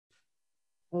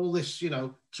all this,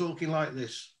 talking like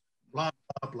this, blah,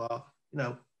 blah,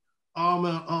 blah,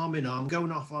 arm in arm,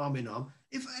 going off arm in arm.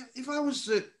 If I was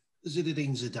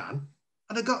Zinedine Zidane,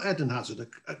 I'd have got Eden Hazard,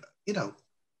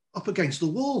 up against the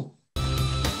wall.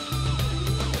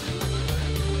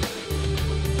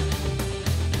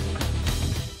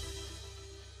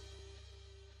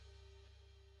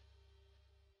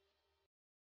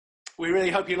 We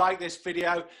really hope you like this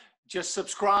video. Just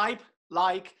subscribe,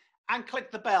 like, and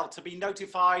click the bell to be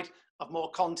notified of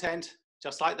more content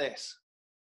just like this.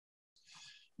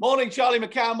 Morning, Charlie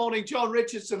McCann. Morning, John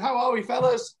Richardson. How are we,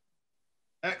 fellas?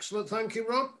 Excellent. Thank you,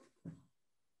 Rob.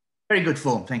 Very good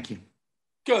form. Thank you.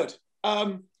 Good.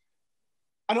 An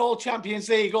all Champions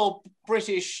League, all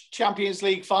British Champions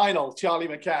League final, Charlie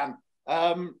McCann.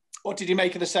 What did you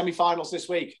make of the semi-finals this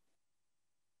week?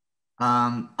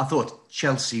 I thought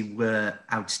Chelsea were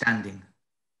outstanding.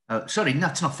 Sorry,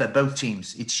 that's not fair. Both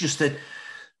teams. It's just that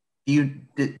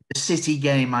the City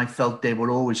game, I felt they were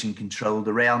always in control.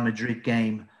 The Real Madrid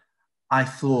game, I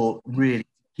thought really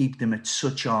keep them at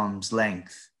such arm's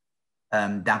length.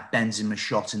 That Benzema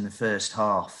shot in the first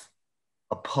half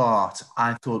apart.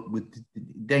 I thought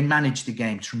they managed the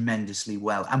game tremendously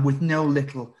well and with no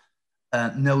little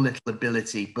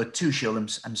ability. But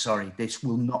Tuchel, I'm sorry, this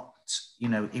will not.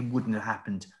 It wouldn't have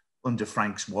happened under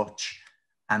Frank's watch.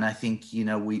 And I think,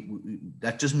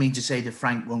 that doesn't mean to say that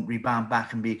Frank won't rebound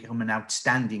back and become an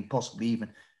outstanding, possibly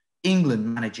even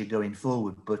England manager going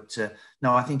forward. But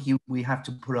no, I think we have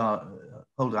to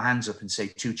hold our hands up and say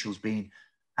Tuchel's been,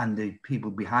 and the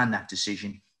people behind that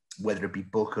decision, whether it be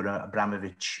Buck or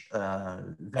Abramovich,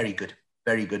 very good,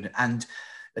 very good. And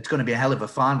it's going to be a hell of a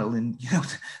final, and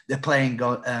they're playing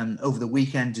over the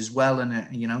weekend as well, and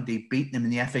they beat them in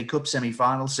the FA Cup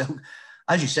semi-final. So,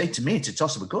 as you say, to me, it's a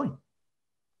toss of a coin.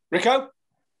 Rico?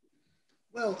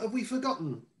 Well, have we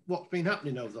forgotten what's been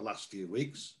happening over the last few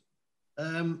weeks?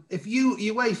 If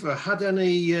UEFA had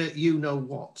any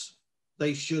what,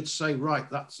 they should say, right,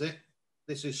 that's it.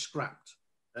 This is scrapped.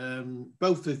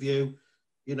 Both of you,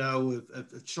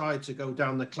 have tried to go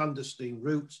down the clandestine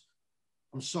route.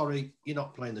 I'm sorry, you're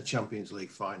not playing the Champions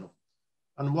League final.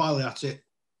 And while they're at it,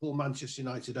 pull Manchester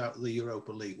United out of the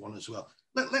Europa League one as well.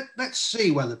 Let's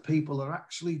see whether people are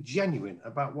actually genuine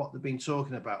about what they've been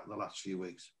talking about in the last few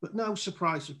weeks. But no,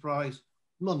 surprise, surprise,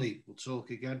 money will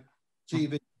talk again.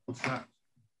 TV contract.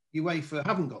 UEFA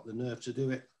haven't got the nerve to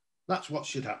do it. That's what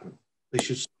should happen. They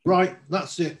should say, right,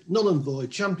 that's it, null and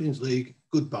void, Champions League,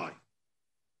 goodbye.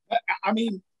 I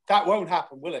mean, that won't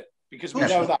happen, will it? Because we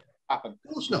know that. Happen.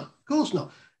 Of course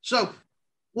not. So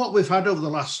what we've had over the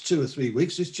last 2 or 3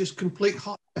 weeks is just complete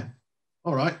hot air.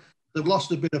 All right. They've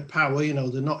lost a bit of power.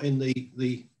 They're not in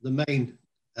the main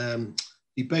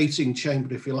debating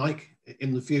chamber, if you like,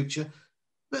 in the future.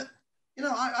 But,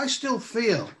 I still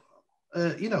feel,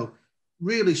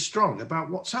 really strong about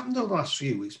what's happened over the last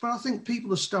few weeks. But I think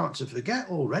people are starting to forget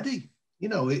already.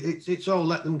 It's all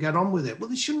let them get on with it. Well,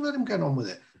 they shouldn't let them get on with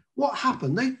it. What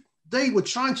happened? They were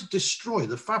trying to destroy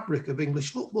the fabric of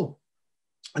English football.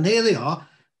 And here they are.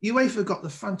 UEFA got the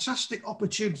fantastic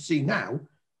opportunity now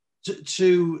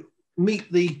to meet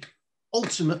the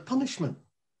ultimate punishment.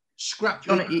 Scrap.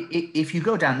 John, if you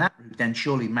go down that route, then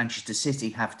surely Manchester City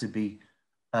have to be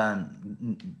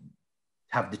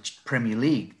have the Premier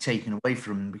League taken away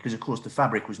from them, because, of course, the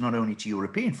fabric was not only to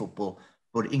European football,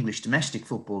 but English domestic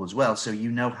football as well. So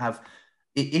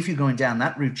if you're going down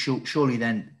that route, surely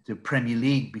then the Premier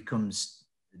League becomes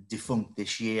defunct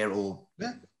this year, or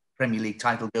the Premier League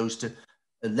title goes to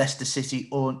Leicester City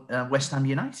or West Ham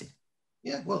United.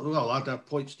 Yeah, well, I'd have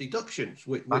points deductions,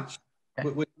 which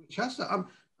has that.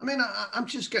 I'm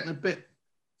just getting a bit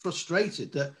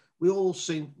frustrated that we all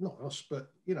seem, not us,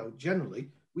 but generally,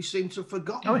 we seem to have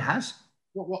forgotten. Oh, it has.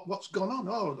 What's gone on?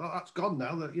 Oh, that's gone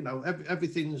now. That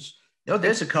everything's. Oh,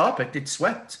 there's a carpet. It's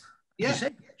swept. Yeah, you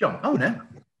say, John. Oh no.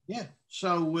 Yeah.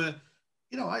 So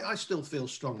I still feel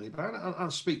strongly about it.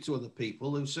 I'll speak to other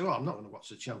people who say, "Oh, I'm not going to watch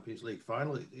the Champions League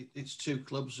final. It's 2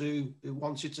 clubs who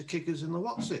wanted to kick us in the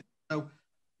what's it." So,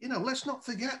 let's not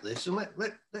forget this, and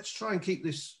let's try and keep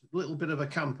this little bit of a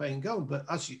campaign going. But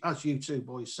as you two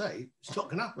boys say, it's not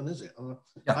going to happen, is it?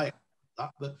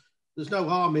 But there's no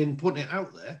harm in putting it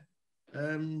out there.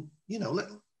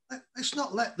 Let's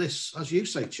not let this, as you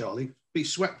say, Charlie, be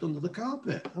swept under the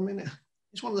carpet. I mean,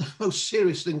 it's one of the most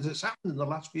serious things that's happened in the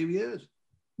last few years.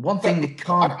 One thing that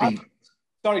can't be.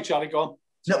 Sorry, Charlie, go on.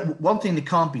 No, one thing that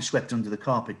can't be swept under the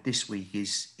carpet this week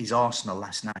is Arsenal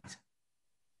last night,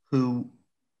 who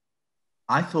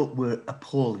I thought were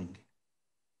appalling.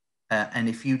 And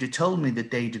if you'd have told me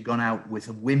that they'd have gone out with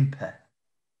a whimper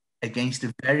against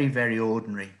a very, very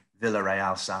ordinary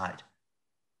Villarreal side,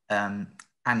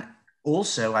 And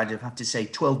also, I'd have had to say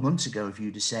 12 months ago, if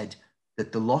you'd have said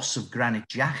that the loss of Granit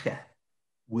Xhaka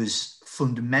was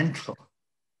fundamental,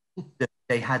 that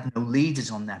they had no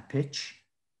leaders on that pitch.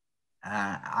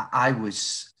 I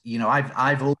was,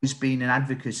 I've always been an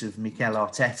advocate of Mikel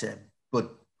Arteta,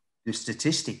 but the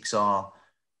statistics are,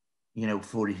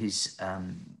 for his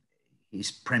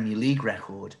Premier League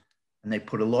record, and they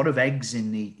put a lot of eggs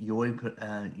in the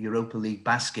Europa League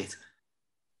basket.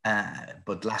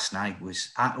 But last night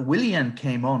was Willian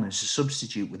came on as a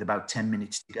substitute with about 10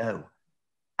 minutes to go,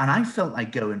 and I felt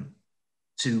like going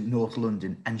to North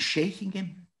London and shaking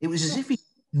him. It was as if he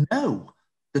didn't know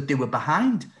that they were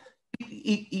behind.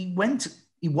 He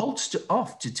waltzed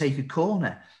off to take a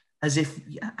corner as if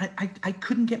I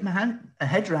couldn't get my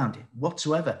head around it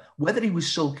whatsoever. Whether he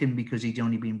was sulking because he'd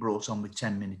only been brought on with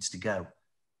 10 minutes to go.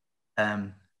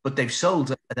 But they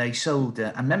sold. I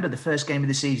remember the first game of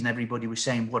the season, everybody was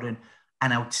saying what an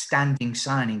outstanding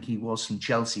signing he was from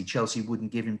Chelsea. Chelsea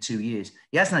wouldn't give him 2 years.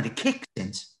 He hasn't had a kick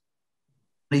since.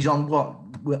 He's on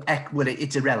what? Well,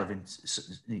 it's irrelevant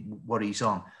what he's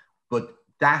on. But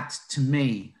that, to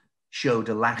me, showed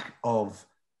a lack of...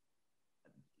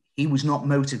 He was not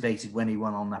motivated when he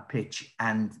went on that pitch.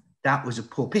 And that was a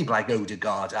poor... People like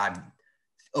Odegaard, I've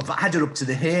had it up to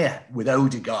the hair with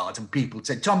Odegaard, and people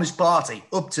said, Thomas Partey,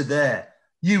 up to there.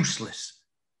 Useless.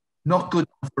 Not good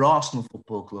for Arsenal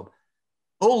Football Club.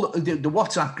 All the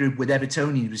WhatsApp group with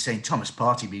Evertonians was saying Thomas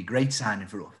Partey would be a great signing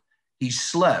for us. He's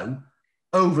slow,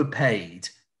 overpaid.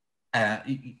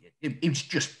 It was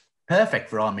just perfect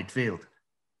for our midfield.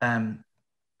 And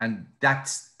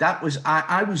that was,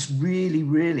 I was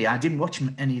really, I didn't watch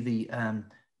any of the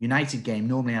United game.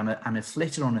 Normally I'm a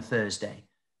flitter on a Thursday.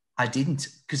 I didn't,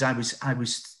 because I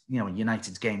was,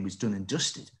 United's game was done and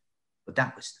dusted, but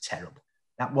that was terrible.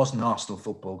 That wasn't Arsenal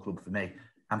Football Club for me.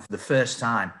 And for the first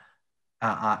time,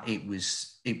 it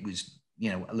was,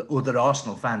 other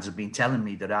Arsenal fans have been telling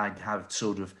me that I'd have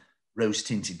sort of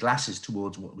rose-tinted glasses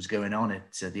towards what was going on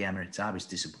at the Emirates. I was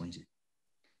disappointed.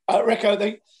 Rico,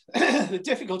 the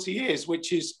difficulty is,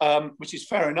 which is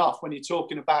fair enough when you're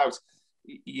talking about,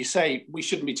 you say we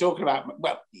shouldn't be talking about,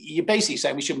 well, you're basically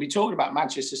saying we shouldn't be talking about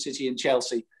Manchester City and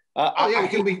Chelsea.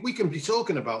 We can be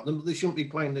talking about them, but they shouldn't be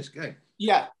playing this game.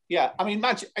 Yeah. I mean,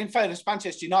 in fairness,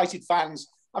 Manchester United fans,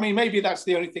 I mean, maybe that's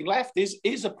the only thing left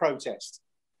is a protest,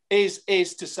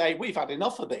 is to say we've had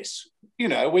enough of this.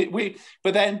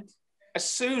 But then as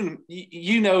soon,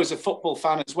 as a football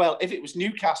fan as well, if it was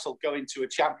Newcastle going to a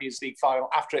Champions League final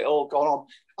after it all gone on,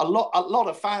 a lot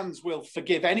of fans will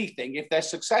forgive anything if they're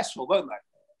successful, won't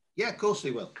they? Yeah, of course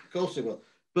they will. Of course they will.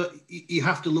 But you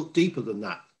have to look deeper than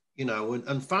that,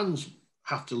 and fans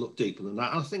have to look deeper than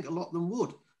that. I think a lot of them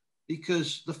would,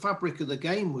 because the fabric of the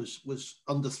game was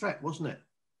under threat, wasn't it?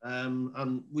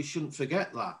 And we shouldn't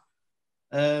forget that.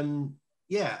 I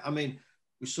mean,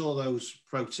 we saw those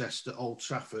protests at Old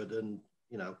Trafford, and,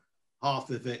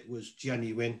 half of it was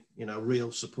genuine,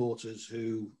 real supporters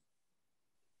who,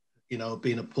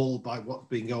 been appalled by what's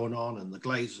been going on, and the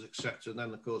Glazers, etc. And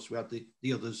then, of course, we had the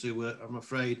others who were, I'm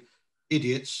afraid,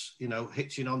 idiots,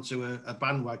 hitching onto a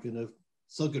bandwagon of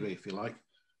thuggery, if you like.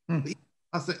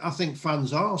 I think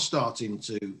fans are starting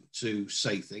to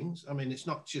say things. I mean, it's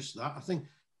not just that. I think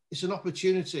it's an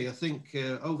opportunity. I think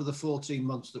over the 14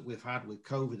 months that we've had with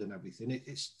COVID and everything,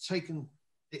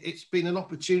 it's been an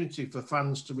opportunity for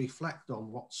fans to reflect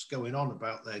on what's going on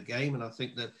about their game. And I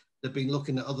think that they've been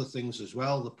looking at other things as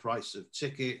well, the price of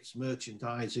tickets,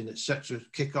 merchandising, etc.,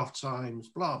 kickoff times,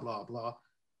 blah, blah, blah.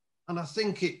 And I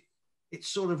think it's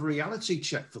sort of a reality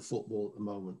check for football at the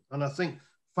moment. And I think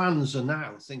fans are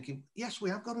now thinking, yes,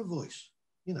 we have got a voice.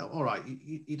 All right,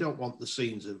 you don't want the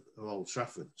scenes of Old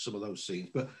Trafford, some of those scenes,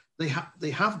 but they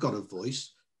have got a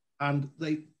voice, and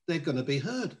they're going to be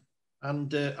heard.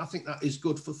 And I think that is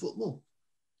good for football.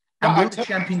 And will the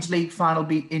Champions League final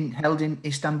be held in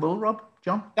Istanbul, Rob?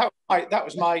 John? That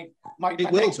was my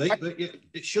it will be, but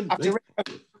it shouldn't be.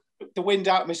 The wind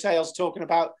out of my sails talking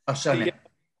about... Oh, sorry.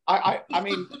 I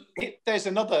mean, there's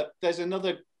another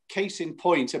case in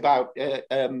point about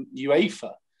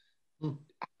UEFA.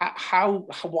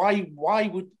 Why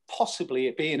would possibly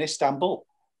it be in Istanbul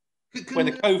when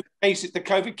the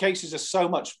COVID cases are so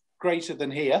much greater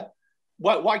than here?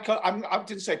 Why can't I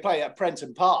didn't say play at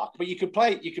Prenton Park, but you could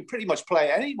pretty much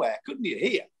play anywhere, couldn't you?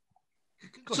 Here,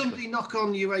 could somebody knock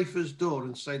on UEFA's door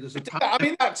and say there's a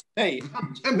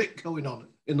pandemic going on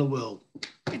in the world?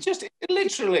 It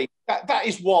literally that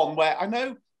is one where I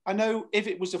know if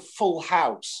it was a full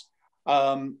house.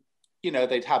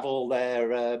 They'd have all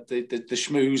their the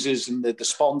schmoozers and the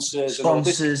sponsors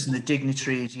and the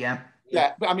dignitaries, yeah.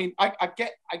 But I mean, I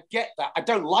get that. I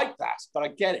don't like that, but I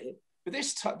get it.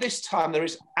 But this time there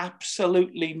is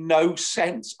absolutely no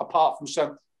sense apart from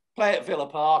some play at Villa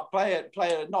Park, play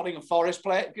at Nottingham Forest,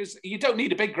 play it because you don't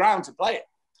need a big ground to play it.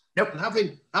 Nope.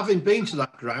 And having been to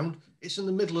that ground, it's in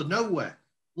the middle of nowhere,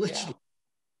 literally.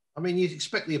 Yeah. I mean, you'd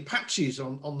expect the Apaches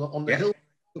on the hill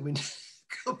coming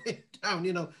down.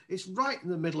 You know, it's right in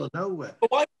the middle of nowhere.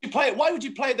 But why would you play it? Why would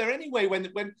you play it there anyway?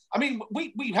 When I mean,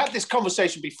 we had this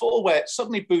conversation before where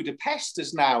suddenly Budapest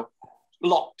is now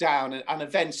locked down and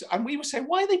events, and we were saying,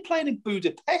 why are they playing in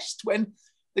Budapest when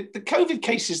the COVID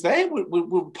cases there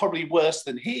were probably worse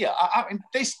than here? I mean,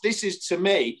 this is, to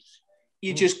me,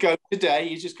 you just go today,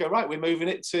 you just go, right, we're moving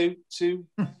it to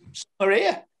somewhere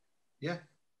here. Yeah.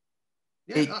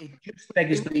 It just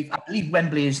beggars belief. I believe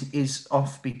Wembley is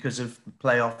off because of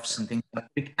playoffs and things.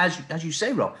 As you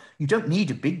say, Rob, you don't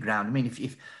need a big ground. I mean,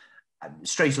 if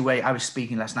straight away, I was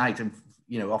speaking last night, and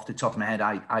you know, off the top of my head,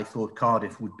 I thought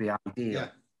Cardiff would be ideal. Yeah,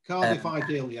 Cardiff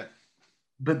ideal. Yeah.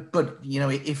 But you know,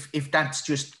 if that's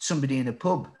just somebody in a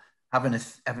pub having a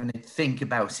think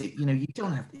about it, you know, you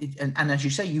don't have. And as you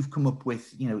say, you've come up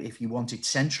with, you know, if you want it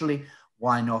centrally,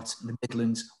 why not the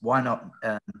Midlands? Why not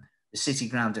the City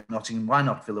Ground at Nottingham? Why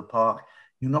not Villa Park?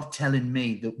 You're not telling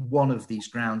me that one of these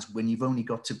grounds, when you've only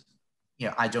got to, you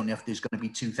know, I don't know if there's going to be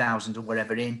 2,000 or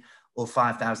whatever in, or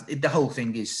 5,000. The whole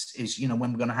thing is, you know,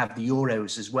 when we're going to have the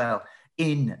Euros as well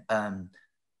in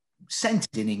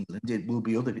centred in England, it will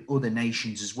be other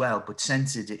nations as well, but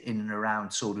centred in and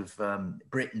around sort of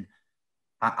Britain.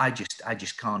 I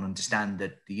just can't understand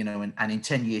that, you know, and in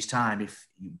 10 years' time, if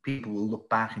people will look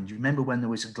back, and you remember when there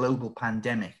was a global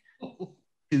pandemic,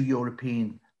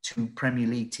 two Premier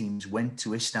League teams went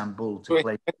to Istanbul to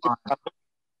play.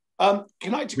 I've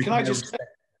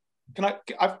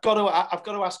got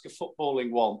to ask a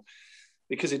footballing one,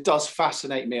 because it does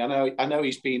fascinate me. I know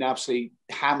he's been absolutely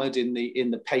hammered in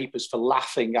the papers for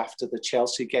laughing after the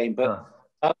Chelsea game, but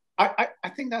I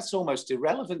think that's almost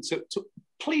irrelevant. To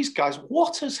please, guys,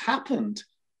 what has happened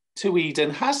to Eden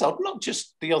Hazard? Not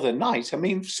just the other night. I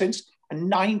mean, since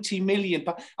 90 million.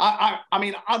 I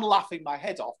mean, I'm laughing my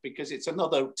head off because it's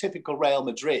another typical Real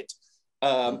Madrid.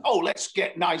 Let's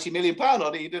get 90 million pound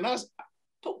on Eden Hazard.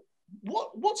 But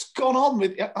what's gone on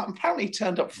with? Apparently, he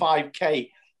turned up 5K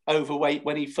overweight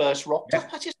when he first rocked up.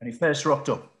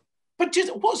 But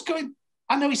just what's going?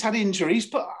 I know he's had injuries,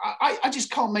 but I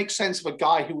just can't make sense of a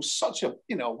guy who was such a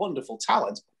wonderful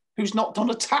talent who's not done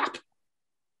a tap.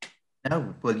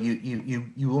 No, well,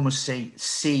 you almost say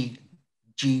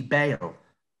C.G. Bale,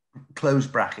 close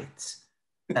brackets,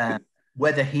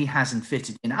 whether he hasn't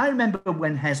fitted in. I remember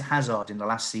when Hazard in the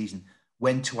last season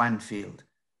went to Anfield,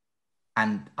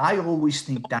 and I always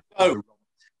think that.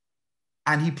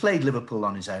 And he played Liverpool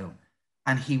on his own,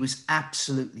 and he was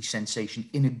absolutely sensational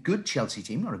in a good Chelsea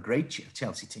team, not a great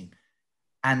Chelsea team.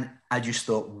 And I just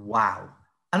thought, wow.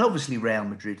 And obviously Real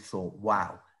Madrid thought,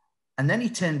 wow. And then he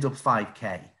turned up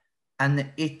 5K,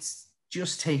 and it's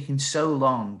just taken so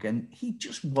long, and he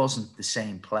just wasn't the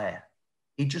same player.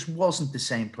 He just wasn't the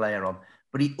same player on,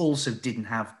 but he also didn't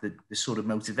have the sort of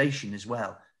motivation as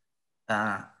well.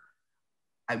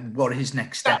 What his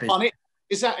next step is.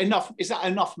 Is that enough? Is that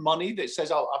enough money that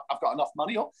says, "Oh, I've got enough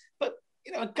money"? But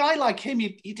you know, a guy like him,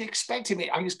 you'd expect him.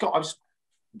 He's got a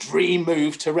dream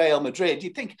move to Real Madrid.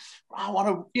 You'd think, I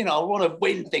want to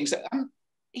win things.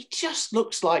 He just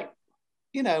looks like,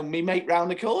 me mate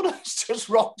round the corner. He's just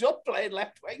rocked up playing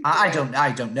left wing. I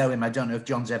don't know him. I don't know if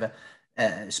John's ever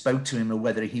spoke to him or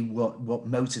whether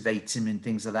what motivates him and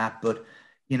things like that. But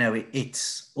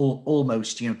it's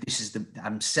almost this is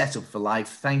I'm set up for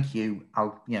life. Thank you.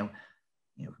 I'll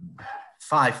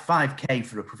 5K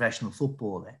for a professional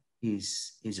footballer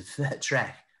is a fair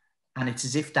trek, and it's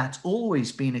as if that's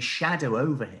always been a shadow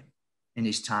over him in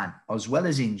his time, as well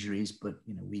as injuries. But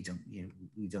we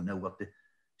don't know what the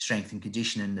strength and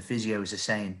conditioning and the physios are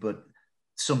saying, but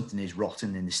something is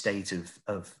rotten in the state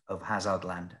of Hazard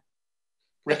land.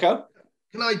 Rico,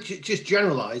 can I just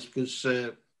generalise, because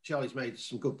Charlie's made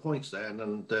some good points there,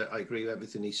 and I agree with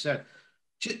everything he said.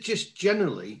 Just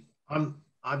generally,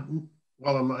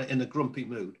 while I'm in a grumpy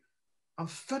mood, I'm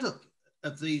fed up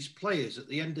of these players at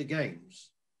the end of games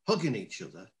hugging each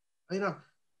other.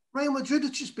 Real Madrid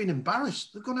have just been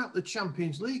embarrassed. They've gone out the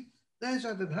Champions League. There's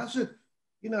Eden Hazard,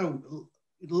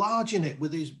 enlarging it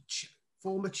with his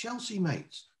former Chelsea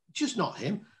mates. Just not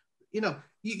him.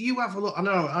 You have a look. I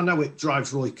know it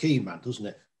drives Roy Keane mad, doesn't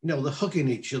it? They're hugging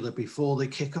each other before they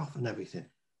kick off and everything.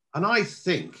 And I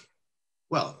think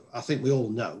we all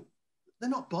know they're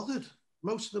not bothered.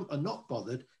 Most of them are not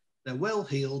bothered. They're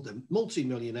well-heeled. They're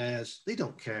multi-millionaires. They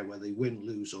don't care whether they win,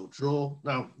 lose or draw.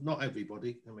 Now, not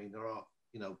everybody. I mean, there are,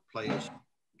 players who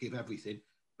give everything.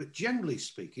 But generally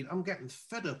speaking, I'm getting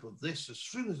fed up of this. As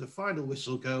soon as the final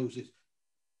whistle goes, it's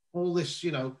all this,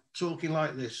 talking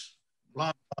like this,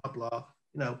 blah, blah,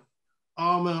 blah,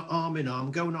 arm in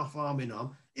arm, going off arm in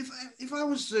arm. If I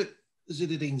was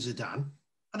Zinedine Zidane,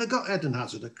 and I got Eden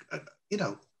Hazard,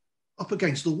 up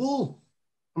against the wall.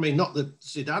 I mean, not that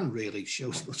Zidane really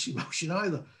shows much emotion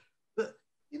either, but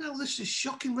this is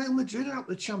shocking. Real Madrid out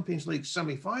the Champions League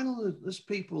semi-final. There's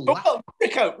people. Well,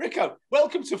 Rico,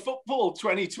 welcome to football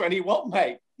 2021,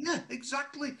 mate. Yeah,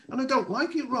 exactly. And I don't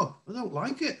like it, Rob. I don't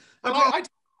like it. I'd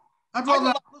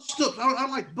rather bust ups. I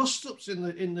like bust ups in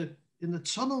the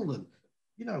tunnel and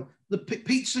the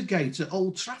Pizzagate at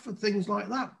Old Trafford, things like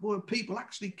that, where people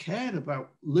actually cared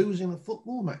about losing a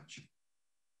football match.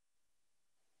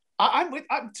 I'm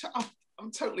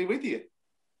totally with you.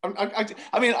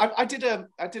 I did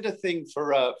a thing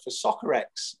for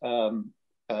SoccerX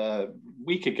a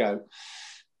week ago,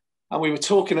 and we were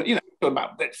talking,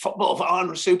 about football for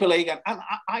Ireland Super League, and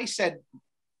I said,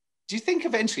 do you think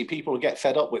eventually people will get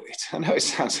fed up with it? I know it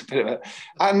sounds a bit of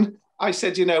and I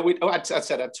said, I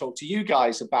said I'd talk to you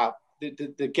guys about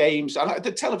the games, and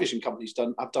the television companies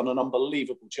have done an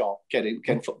unbelievable job getting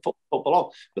football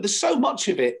on. But there's so much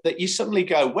of it that you suddenly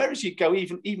go, whereas you go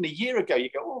even a year ago,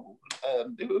 you go,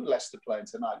 who are Leicester playing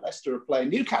tonight? Leicester are playing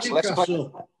Newcastle.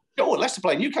 Leicester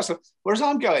playing Newcastle. Whereas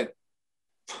I'm going,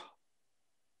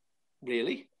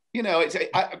 really?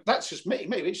 That's just me.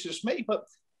 Maybe it's just me, but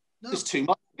there's too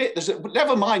much.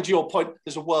 Never mind your point.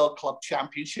 There's a World Club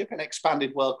Championship, an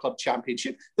expanded World Club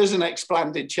Championship. There's an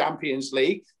expanded Champions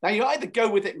League. Now you either go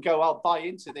with it and go, I'll buy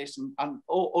into this,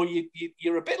 or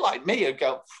you're a bit like me and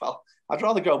go, well, I'd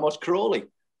rather go and watch Crawley.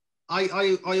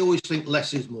 I always think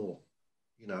less is more.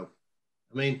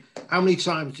 I mean, how many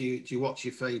times do you watch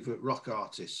your favourite rock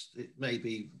artist? It may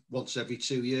be once every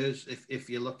 2 years if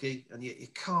you're lucky, and you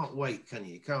can't wait, can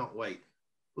you? You can't wait.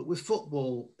 But with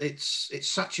football, it's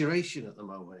saturation at the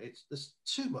moment. There's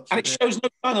too much. And it shows no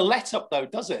kind of let up, though,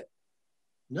 does it?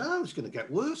 No, it's going to get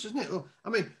worse, isn't it? I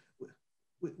mean,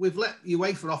 we've let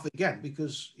UEFA off again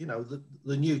because,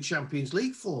 the new Champions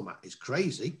League format is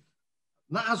crazy.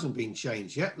 And that hasn't been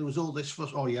changed yet. There was all this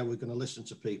fuss. Oh, yeah, we're going to listen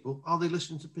to people. Are they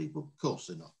listening to people? Of course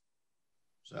they're not.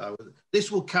 So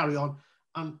this will carry on.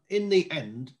 And in the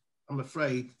end, I'm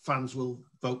afraid fans will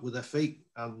vote with their feet.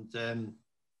 And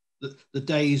the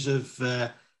days of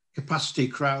capacity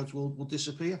crowds will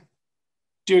disappear.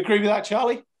 Do you agree with that,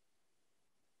 Charlie?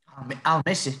 I'll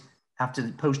miss it after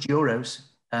the post-Euros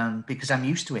because I'm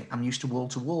used to it. I'm used to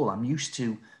wall-to-wall. I'm used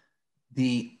to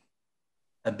the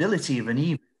ability of an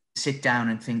evening to sit down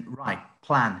and think, right,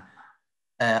 plan.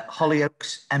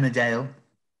 Hollyoaks, Emmerdale,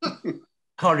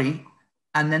 Corrie,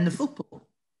 and then the football.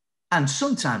 And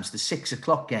sometimes the 6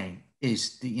 o'clock game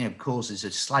is, causes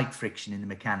a slight friction in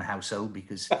the McCann household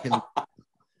because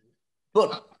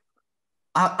but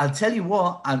I'll tell you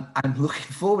what, I'm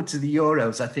looking forward to the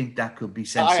Euros. I think that could be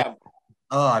sensible.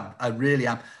 I really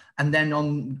am. And then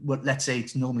on let's say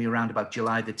it's normally around about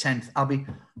July the 10th, I'll be,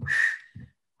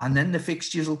 and then the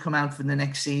fixtures will come out for the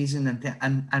next season.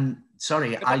 And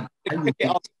sorry, there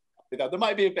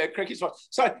might be a bit of cricket.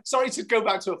 Sorry to go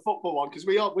back to a football one because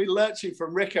we're lurching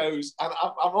from Rico's, and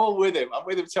I'm all with him. I'm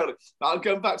with him totally. But I'm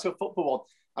going back to a football one,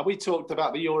 and we talked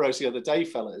about the Euros the other day,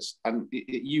 fellas, and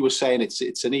you were saying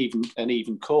it's an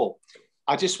even call.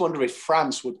 I just wonder if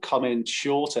France would come in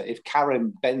shorter if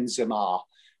Karim Benzema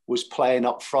was playing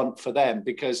up front for them,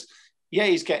 because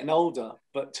he's getting older,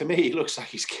 but to me he looks like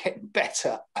he's getting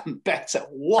better and better.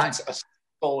 What a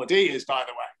forward he is, by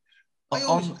the way.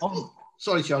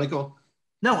 Sorry, Charlie, go on.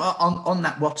 No, on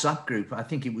that WhatsApp group, I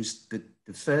think it was the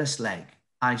first leg.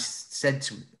 I said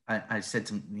to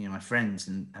my friends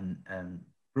and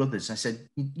brothers, I said,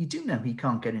 you do know he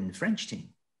can't get in the French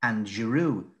team, and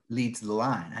Giroud leads the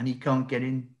line, and he can't get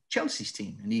in Chelsea's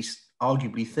team, and he's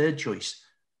arguably third choice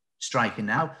striker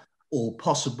now, or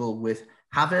possible with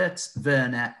Havertz,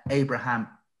 Werner, Abraham.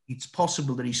 It's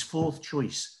possible that he's fourth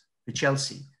choice for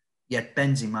Chelsea. Yet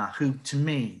Benzema, who to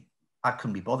me, I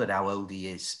couldn't be bothered how old he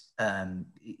is.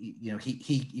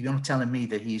 You're not telling me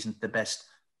that he isn't the best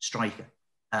striker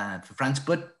for France,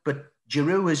 but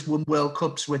Giroud has won World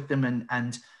Cups with them,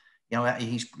 and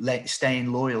he's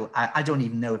staying loyal. I don't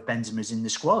even know if Benzema's in the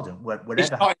squad or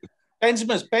whatever.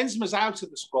 Benzema's out of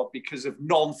the squad because of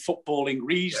non-footballing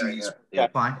reasons. Yeah,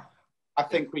 fine. I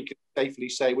think we can safely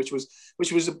say, which was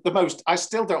the most. I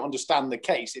still don't understand the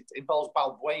case. It involves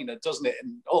Balbuena, doesn't it,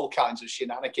 and all kinds of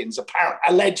shenanigans,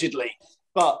 allegedly.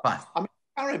 But fine. I mean,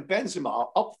 Karim Benzema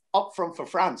up front for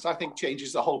France, I think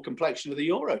changes the whole complexion of the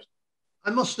Euros.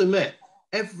 I must admit,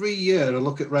 every year I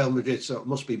look at Real Madrid, so it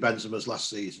must be Benzema's last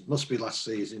season. Must be last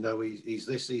season. He's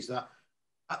this, he's that.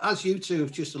 as you two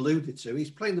have just alluded to,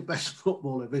 he's playing the best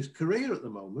football of his career at the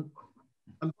moment.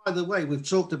 And by the way, we've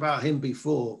talked about him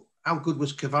before. How good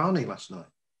was Cavani last night?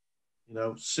 You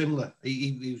know, similar.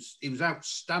 He was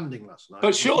outstanding last night.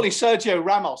 But surely Sergio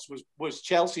Ramos was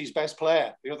Chelsea's best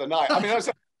player the other night. I mean, I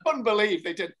couldn't believe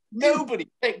they did. Nobody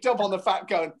picked up on the fact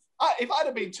going, if I'd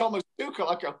have been Thomas Tuchel,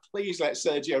 I'd go, please let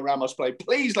Sergio Ramos play.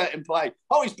 Please let him play.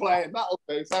 Oh, he's playing. That'll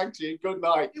do. Thank you. Good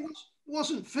night. He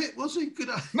wasn't fit, was he?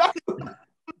 No.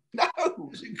 No. It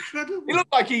was incredible. He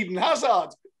looked like Eden Hazard.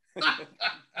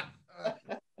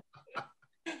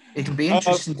 It'll be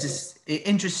interesting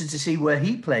to see where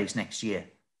he plays next year,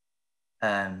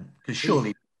 because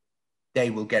surely they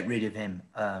will get rid of him.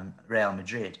 Real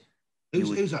Madrid.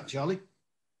 Who's that, Charlie?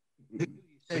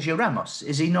 Sergio Ramos,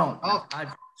 is he not? Oh.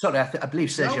 I believe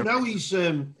Sergio. No, he's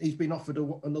been offered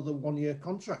another 1-year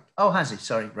contract. Oh, has he?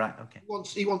 Sorry, right, okay.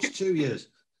 He wants 2 years.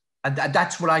 And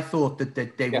that's what I thought,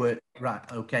 that they were right,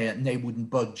 okay, and they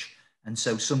wouldn't budge, and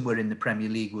so somewhere in the Premier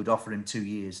League would offer him 2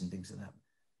 years and things like that.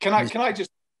 Can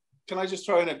I just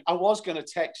throw in? I was going to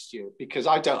text you because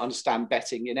I don't understand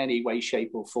betting in any way,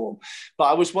 shape, or form, but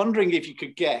I was wondering if you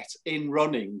could get in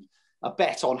running a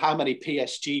bet on how many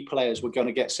PSG players were going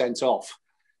to get sent off.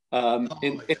 And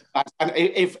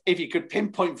if you could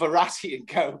pinpoint Verratti and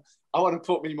go, I want to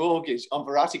put my mortgage on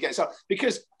Verratti gets up,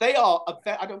 because they are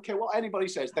I don't care what anybody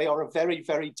says, they are a very,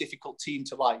 very difficult team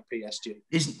to like, PSG.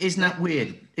 Isn't that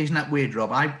weird? Isn't that weird,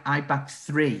 Rob? I backed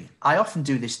 3. I often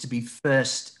do this to be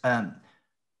first,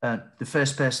 the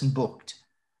first person booked,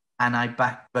 and I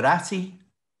backed Verratti,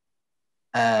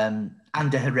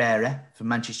 Ander Herrera from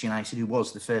Manchester United, who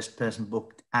was the first person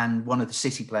booked, and one of the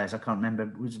City players, I can't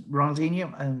remember, was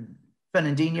Ronaldinho,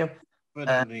 Fernandinho.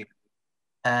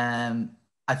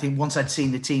 I think once I'd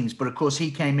seen the teams, but of course he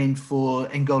came in for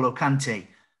N'Golo Kante,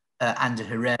 Ander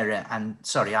Herrera, and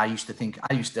sorry, I used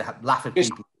to laugh at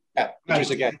people.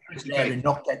 Again,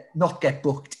 not get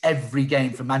booked every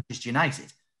game for Manchester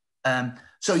United.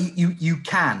 So you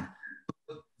can.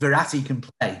 Verratti can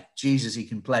play. Jesus, he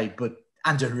can play. But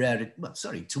Ander Herrera,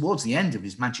 towards the end of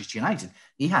his Manchester United,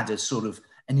 he had a sort of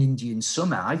an Indian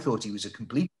summer. I thought he was a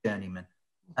complete journeyman.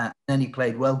 Then he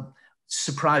played well.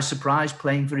 Surprise, surprise,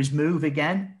 playing for his move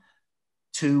again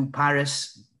to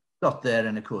Paris. Got there,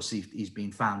 and of course he's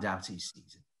been found out. He's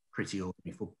a pretty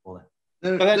ordinary footballer.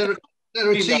 They're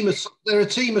a team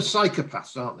of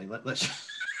psychopaths, aren't they? Let's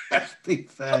be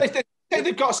fair.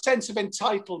 They've got a sense of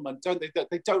entitlement, don't they? That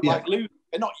they don't like losing.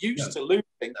 They're not used to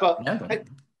losing, but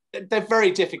they're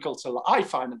very difficult to like. I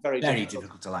find them very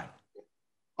difficult to like.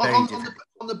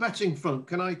 On the betting front,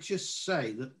 can I just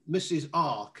say that Mrs.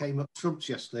 R came up trumps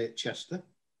yesterday at Chester.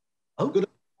 Oh, good.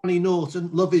 Johnny Norton,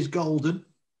 love is golden.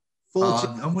 40.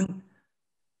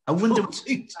 I wonder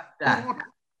that.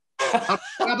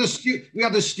 We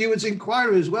had a steward's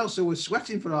inquiry as well, so we're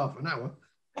sweating for half an hour.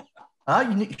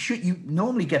 You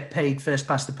normally get paid first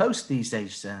past the post these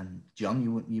days,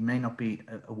 John. You may not be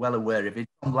well aware of it.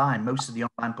 Online, most of the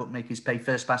online bookmakers pay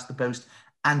first past the post,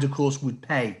 and of course would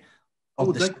pay.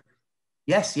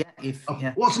 Yes, yeah.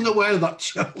 I wasn't aware of that,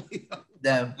 Charlie.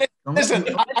 No.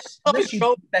 Unless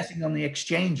you're betting on the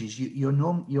exchanges,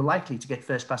 you're likely to get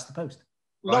first past the post.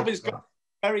 Love is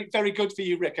very, very good for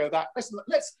you, Rico. That listen,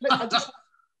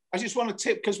 I just want to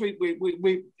tip, because we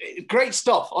great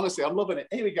stuff. Honestly, I'm loving it.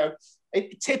 Here we go.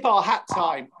 Tip our hat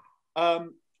time.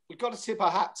 We've got to tip our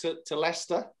hat to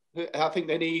Leicester. I think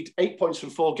they need 8 points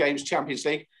from 4 games, Champions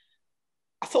League.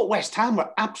 I thought West Ham were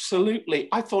absolutely.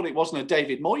 I thought it wasn't a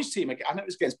David Moyes team again. I know it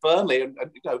was against Burnley and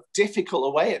difficult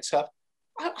away at tough.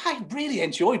 I really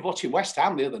enjoyed watching West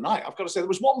Ham the other night. I've got to say, there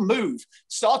was one move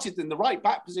started in the right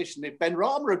back position. If Ben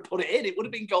Rama had put it in, it would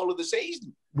have been goal of the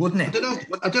season, wouldn't it?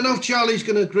 I don't know if Charlie's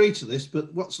going to agree to this,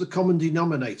 but what's the common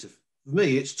denominator? For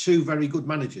me, it's 2 very good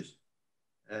managers.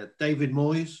 David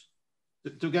Moyes.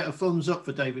 To get a thumbs up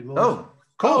for David Moyes. Oh,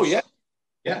 of course.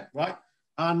 Yeah, right.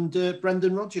 And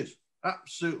Brendan Rodgers.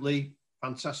 Absolutely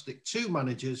fantastic. 2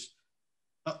 managers,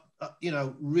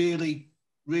 really,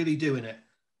 really doing it.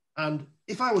 And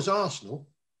if I was Arsenal,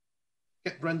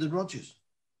 get Brendan Rodgers.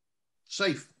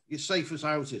 Safe. You're safe as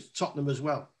houses. Tottenham as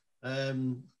well.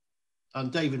 And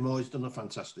David Moyes done a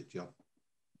fantastic job.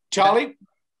 Charlie?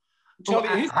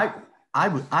 I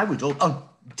would. Oh,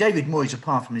 David Moyes,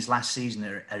 apart from his last season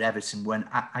at Everton, when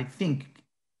I think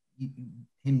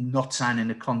him not signing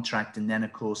a contract, and then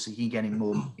of course he getting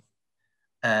more.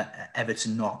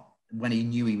 Everton not, when he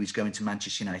knew he was going to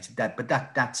Manchester United.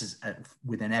 That's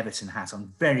with an Everton hat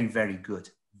on. Very, very good.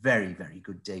 Very, very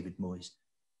good, David Moyes.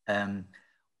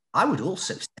 I would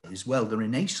also say as well, the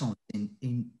renaissance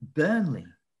in Burnley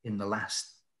in the last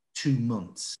 2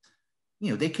 months.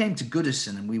 they came to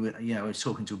Goodison, and we were, I was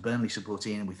talking to a Burnley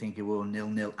supporter, and we think it was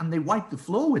 0-0, and they wiped the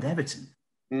floor with Everton.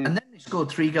 And then they scored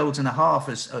 3 goals and a half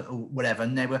as whatever,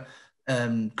 and they were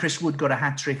Chris Wood got a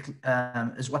hat trick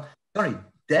as well. Sorry,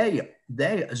 they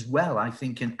as well, I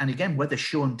think, and again, whether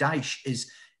Sean Dyche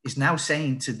is now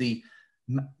saying to the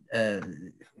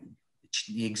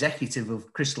executive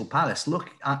of Crystal Palace,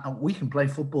 look, we can play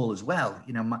football as well.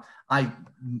 I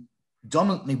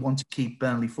dominantly want to keep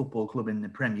Burnley Football Club in the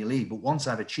Premier League, but once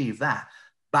I've achieved that,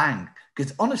 bang,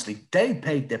 because honestly, they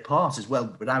paid their part as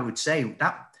well. But I would say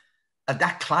that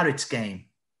Clarets game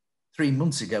 3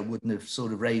 months ago wouldn't have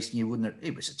sort of raised you, wouldn't have?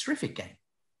 It was a terrific game.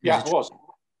 It was.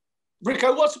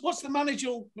 Rico, what's the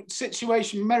managerial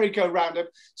situation merry-go-round?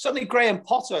 Suddenly Graham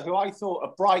Potter, who I thought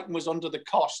at Brighton was under the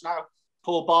cosh, now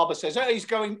Paul Barber says, he's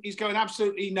going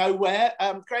absolutely nowhere.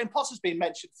 Graham Potter's been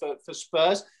mentioned for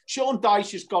Spurs. Sean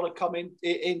Dyche has got to come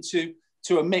into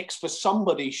a mix for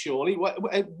somebody, surely.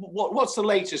 What's the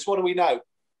latest? What do we know?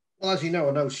 Well, as you know,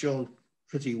 I know Sean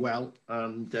pretty well,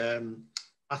 and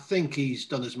I think he's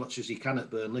done as much as he can at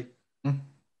Burnley.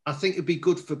 I think it'd be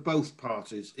good for both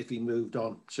parties if he moved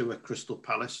on to a Crystal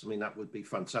Palace. I mean, that would be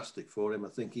fantastic for him. I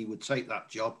think he would take that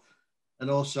job. And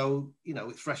also,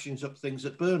 it freshens up things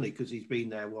at Burnley because he's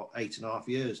been there, 8.5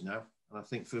 years now. And I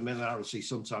think familiarity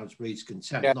sometimes breeds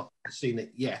contempt. Yeah. Not seen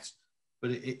it yet,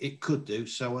 but it could do.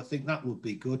 So I think that would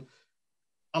be good.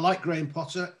 I like Graham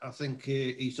Potter. I think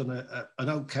he's done an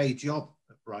okay job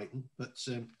at Brighton, but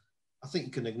I think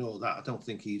you can ignore that. I don't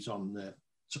think he's on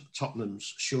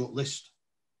Tottenham's shortlist.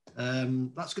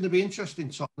 That's going to be interesting,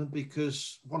 Tottenham,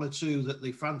 because 1 or 2 that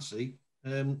they fancy,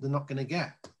 they're not going to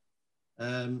get.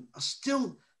 I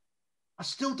still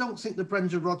don't think the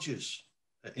Brendan Rodgers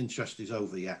interest is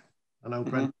over yet. I know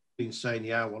Brendan's been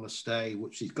saying, I want to stay,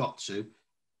 which he's got to.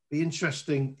 Be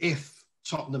interesting if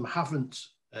Tottenham haven't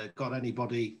got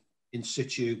anybody in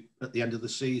situ at the end of the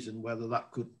season, whether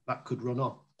that could run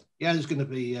on. Yeah, there's going to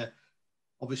be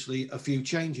obviously a few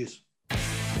changes.